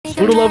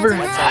Noodle Lover?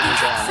 What's up,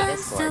 you on the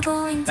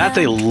Discord? That's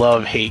a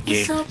love-hate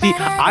game. See,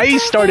 I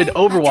started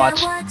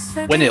Overwatch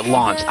when it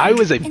launched. I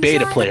was a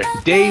beta player,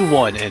 day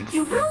one, and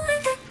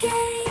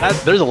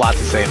there's a lot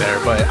to say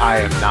there, but I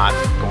am not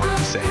going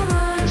to say it.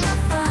 Just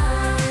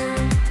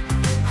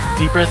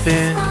deep breath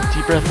in,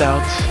 deep breath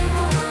out.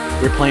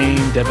 We're playing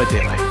Dead by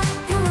Daylight.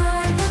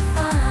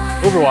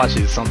 Overwatch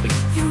is something.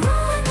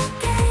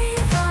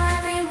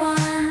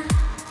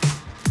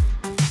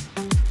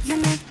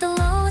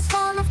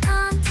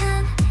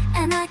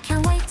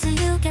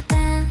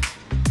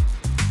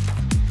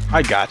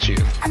 I got you.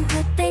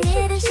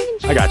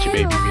 I got you,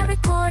 baby.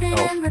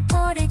 Oh.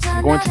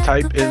 I'm going to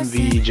type in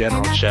the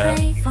general chat.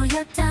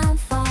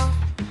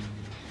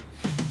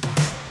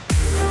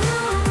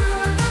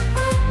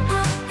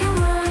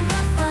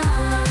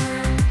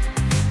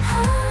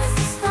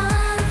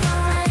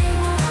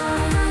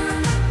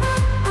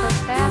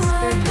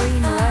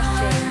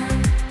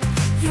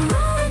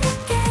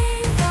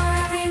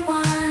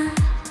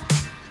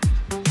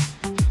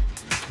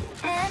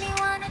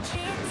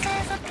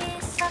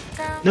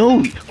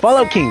 No,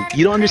 Fallout King,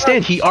 you don't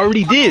understand. He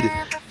already did.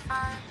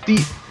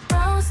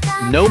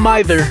 No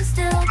mither.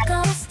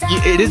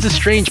 It is a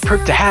strange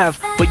perk to have,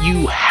 but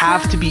you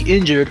have to be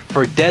injured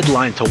for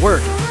Deadline to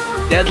work.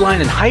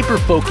 Deadline and Hyper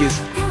Focus,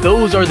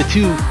 those are the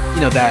two,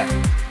 that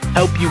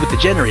help you with the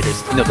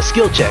generators, the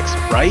skill checks,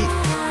 right?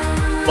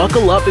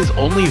 Buckle Up is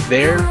only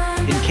there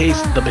in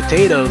case the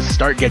potatoes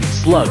start getting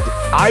slugged.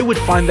 I would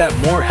find that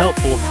more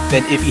helpful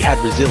than if he had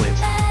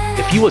Resilience.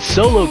 If he was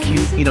solo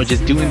queue,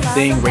 just doing the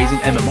thing, raising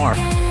MMR,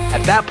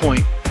 at that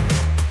point,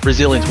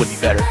 Resilience would be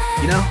better,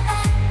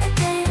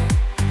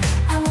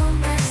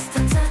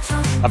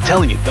 I'm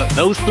telling you,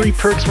 those three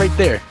perks right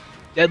there,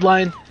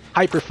 Deadline,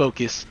 Hyper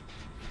Focus,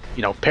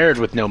 paired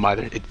with No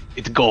Mither,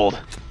 it's gold.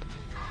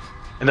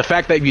 And the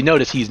fact that you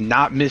notice he's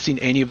not missing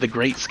any of the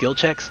great skill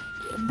checks,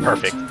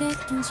 perfect.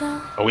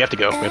 Oh, we have to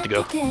go,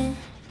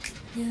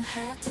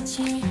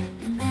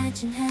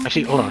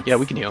 Actually, hold on. Yeah,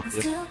 we can heal.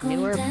 Yep.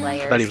 Newer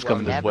players thought he was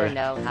coming will this never way.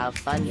 know how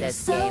fun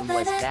this game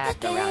was back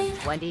around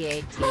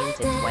 2018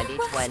 to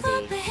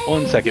 2020.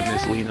 1 second,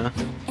 Miss Lena.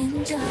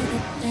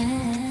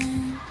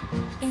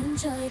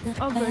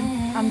 Oh, good.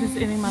 I'm just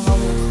eating my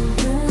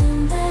moments.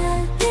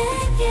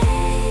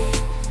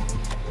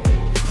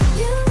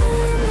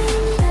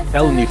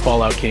 Telling you,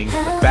 Fallout King,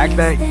 the fact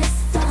that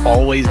it's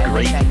always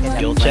great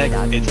skill check,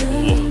 it's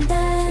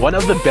one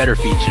of the better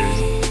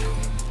features.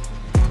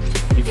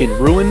 You can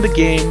ruin the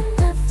game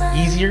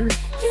easier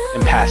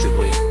and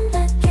passively.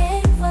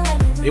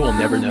 They will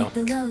never know.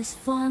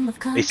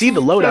 They see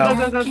the loadout,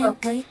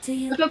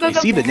 they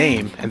see the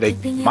name, and they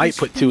might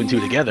put 2 and 2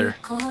 together.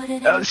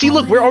 See,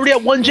 look, we're already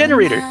at 1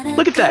 generator.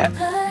 Look at that.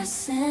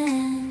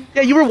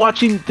 Yeah, you were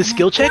watching the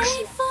skill checks?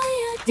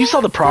 You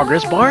saw the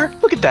progress bar?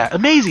 Look at that,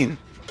 amazing.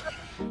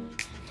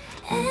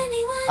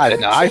 I don't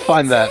know, I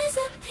find that...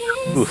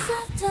 Oof.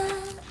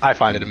 I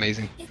find it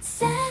amazing.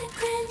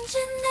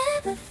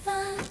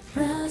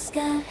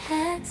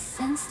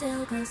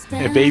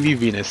 Hey, Baby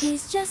Venus.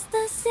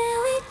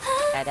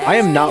 I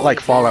am not like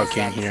Fallout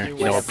King here,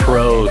 a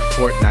pro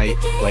Fortnite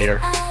player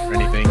or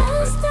anything.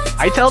 But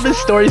I tell this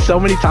story so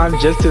many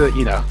times just to,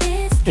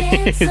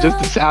 just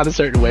to sound a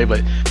certain way,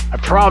 but I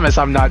promise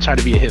I'm not trying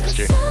to be a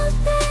hipster.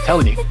 I'm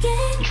telling you,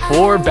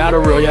 before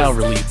Battle Royale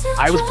released,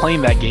 I was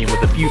playing that game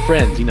with a few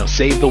friends,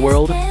 Save the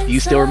World. Do you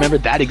still remember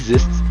that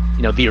exists?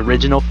 The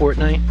original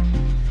Fortnite?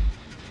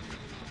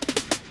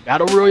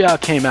 Battle Royale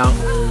came out,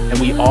 and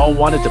we all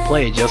wanted to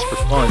play it just for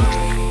fun.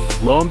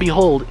 Lo and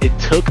behold, it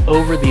took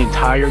over the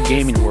entire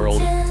gaming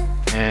world,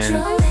 and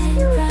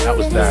that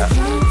was that.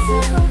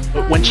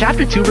 But when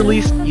Chapter 2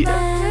 released, I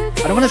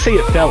don't want to say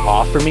it fell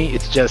off for me,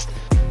 it's just...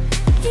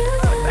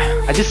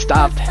 I just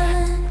stopped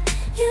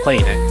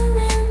playing it.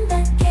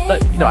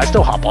 But, I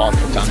still hop on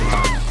from time to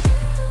time.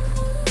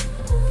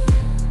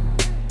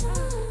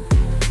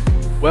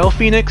 Well,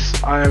 Phoenix,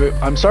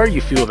 I'm sorry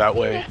you feel that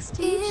way.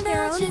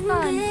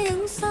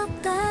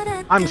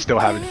 I'm still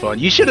having fun.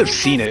 You should have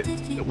seen it.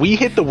 We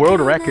hit the world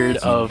record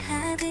of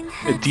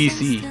a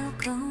DC.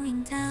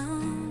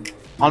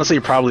 Honestly,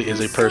 it probably is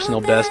a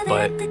personal best,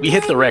 but we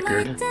hit the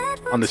record,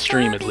 on the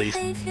stream at least.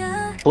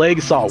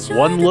 Plague saw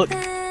one look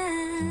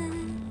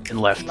and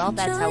left. Well,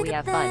 that's how we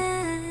have fun.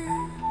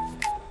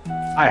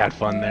 I had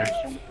fun there,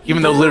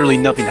 even though literally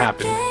nothing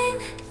happened.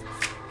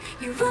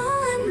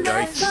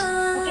 Yikes.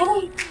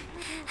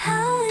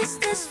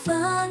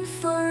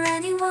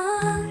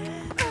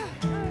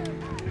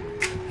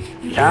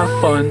 You have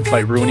fun by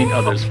ruining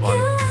others' fun.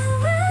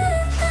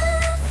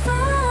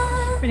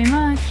 Pretty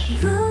much.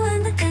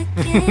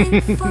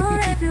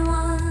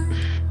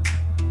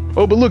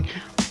 Oh, but look.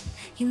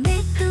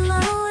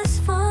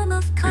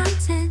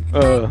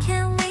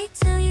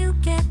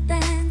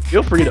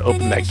 Feel free to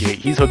open that gate.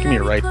 He's hooking me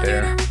right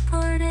there.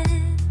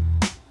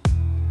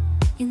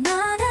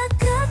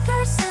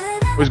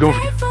 Where's going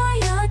for?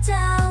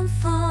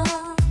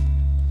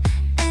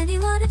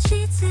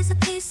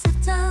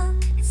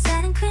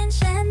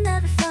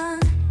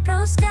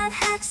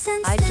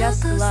 I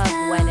just love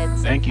when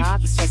it's Thank you.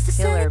 toxic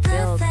killer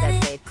build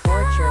that they pour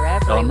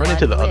No, I'm running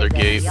to the other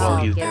gate while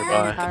Y'all he's give them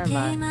nearby.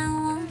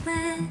 karma.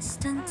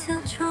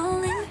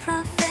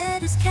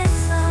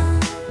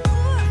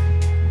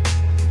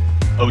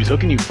 Oh, he's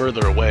hooking you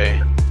further away.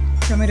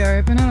 Do you want me to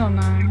open it or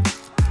no?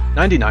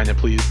 99 it,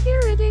 please. Hear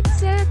it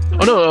exactly.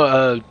 Oh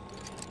no,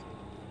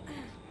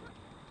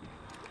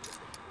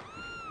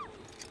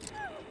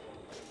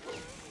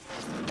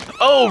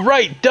 Oh,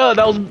 right, duh,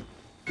 that was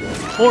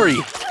Mori.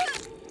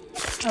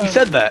 He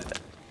said that.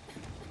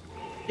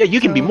 Yeah,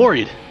 you can be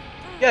Mori'd.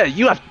 Yeah,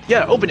 you have,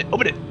 yeah, open it,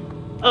 open it.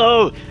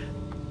 Oh.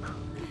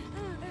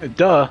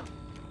 Duh.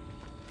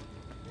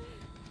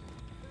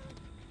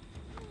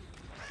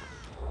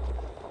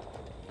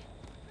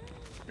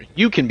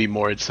 You can be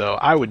Mori'd, so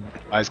I would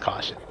advise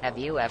caution. Have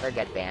you ever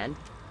got banned?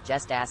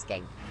 Just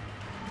asking.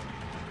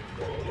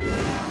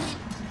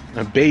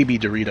 A baby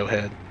Dorito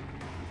head.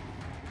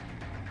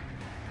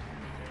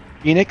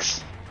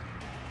 Phoenix,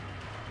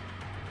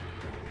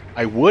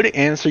 I would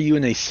answer you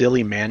in a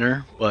silly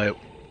manner, but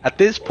at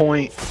this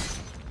point,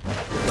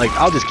 like,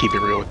 I'll just keep it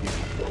real with you.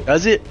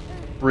 Does it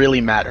really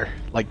matter?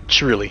 Like,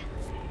 truly.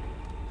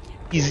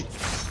 He's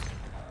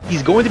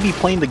going to be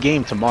playing the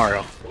game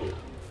tomorrow.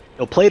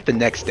 He'll play it the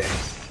next day.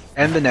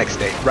 And the next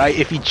day, right?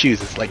 If he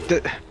chooses. Like,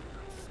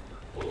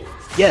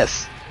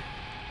 yes.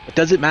 But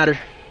does it matter?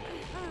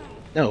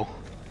 No.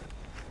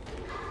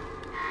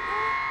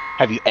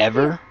 Have you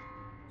ever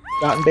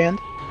gotten banned?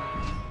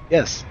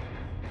 Yes.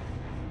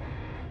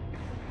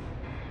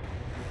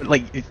 But,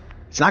 like,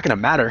 it's not gonna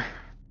matter.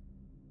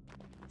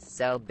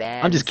 So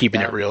banned. I'm just keeping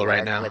it real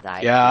right now.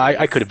 Yeah,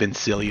 I could have been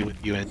silly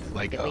with you and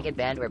like If we get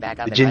banned, we're back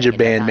up the and ginger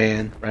running in no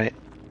band time. man, right?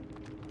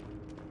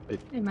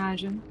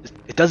 Imagine.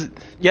 It doesn't.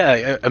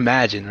 Yeah,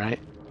 imagine, right?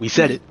 We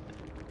said it.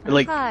 But,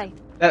 like, Hi.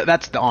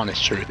 that's the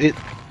honest truth. It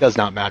does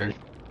not matter.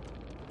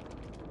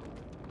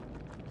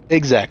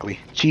 Exactly.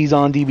 Cheese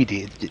on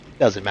DVD. It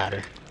doesn't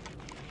matter.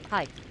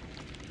 Hi.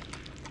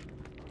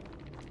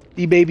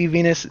 The baby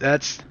Venus.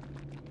 That's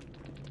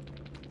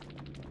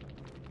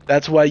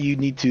why you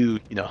need to,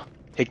 you know,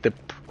 take the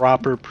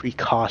proper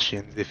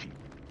precautions if you.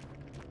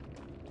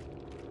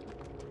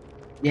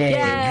 New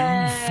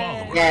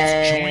followers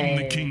join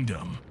the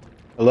kingdom.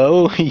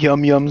 Hello,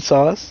 Yum Yum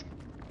Sauce.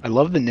 I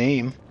love the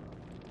name.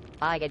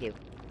 I get you.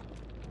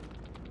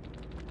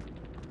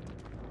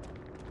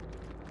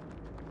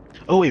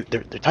 Oh wait,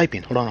 they're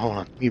typing. Hold on.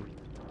 Let me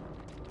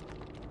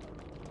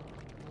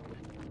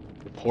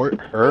report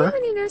her. How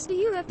many nurses do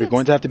you have? You're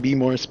going to have to be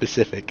more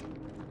specific.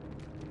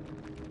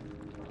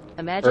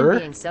 Imagine Her?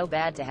 being so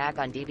bad to hack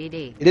on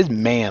DVD. It is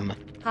ma'am.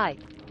 Hi.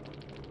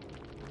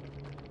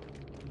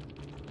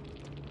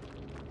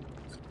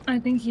 I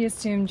think he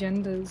assumed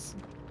genders.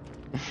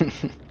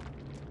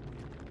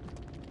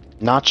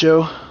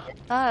 Nacho.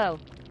 Oh.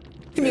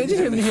 Imagine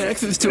having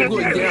hacks is still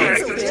going down.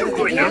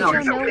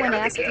 Nacho, no one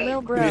asked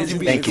Lil Bro.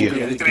 Thank you.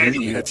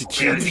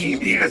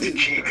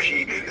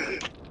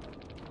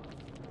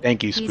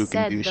 Thank you, He Spook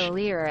said and Douche. the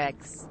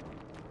lyrics.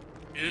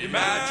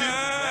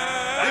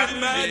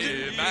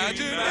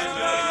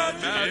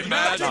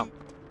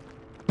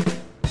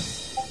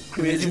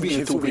 Imagine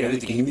being so bad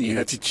at the game that you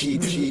had to cheat.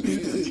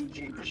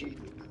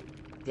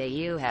 Do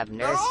you have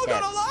nurse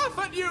tips?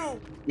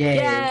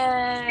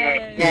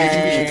 Yay!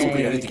 Imagine being so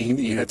bad at the game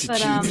that you had to But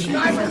cheat.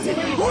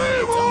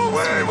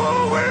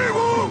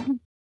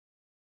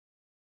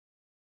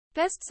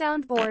 Best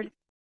soundboard.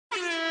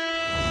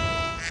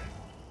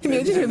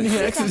 Imagine having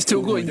hacks is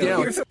still going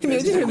down.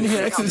 Imagine having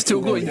hacks is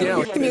still going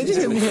down. Imagine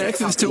having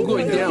hacks is still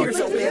going down.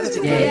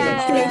 Imagine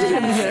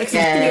having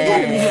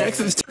hacks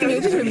is still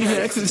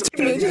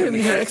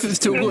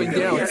going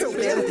down.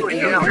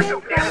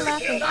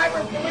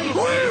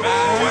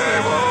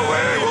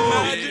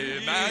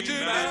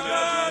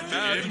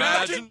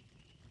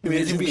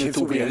 Imagine being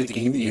so bad at the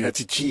game that you had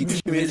to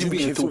cheat. Imagine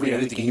being so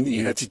bad at the game that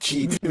you had to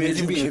cheat.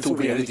 Imagine being so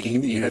bad at the game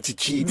that you had to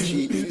cheat.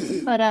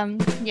 But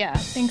yeah.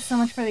 Thanks so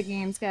much for the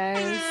games,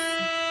 guys.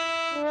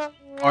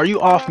 Are you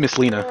off, Miss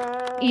Lena?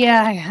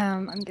 Yeah, I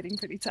am. I'm getting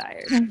pretty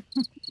tired.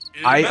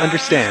 I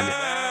understand.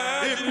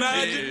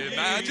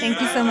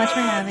 Thank you so much for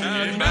having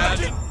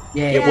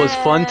me. It was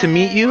fun to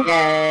meet you.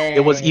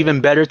 It was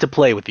even better to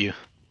play with you.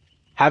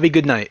 Have a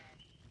good night.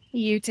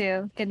 You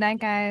too. Good night,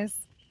 guys.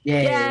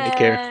 Take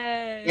care.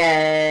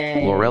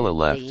 Lorella Do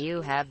left.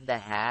 you have the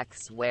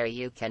hacks where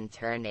you can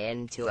turn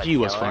into a Gee,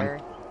 was killer?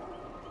 fun.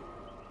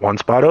 One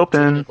spot Two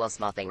open. equals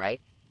small thing,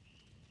 right?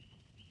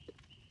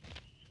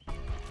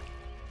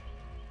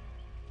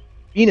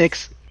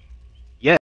 Phoenix.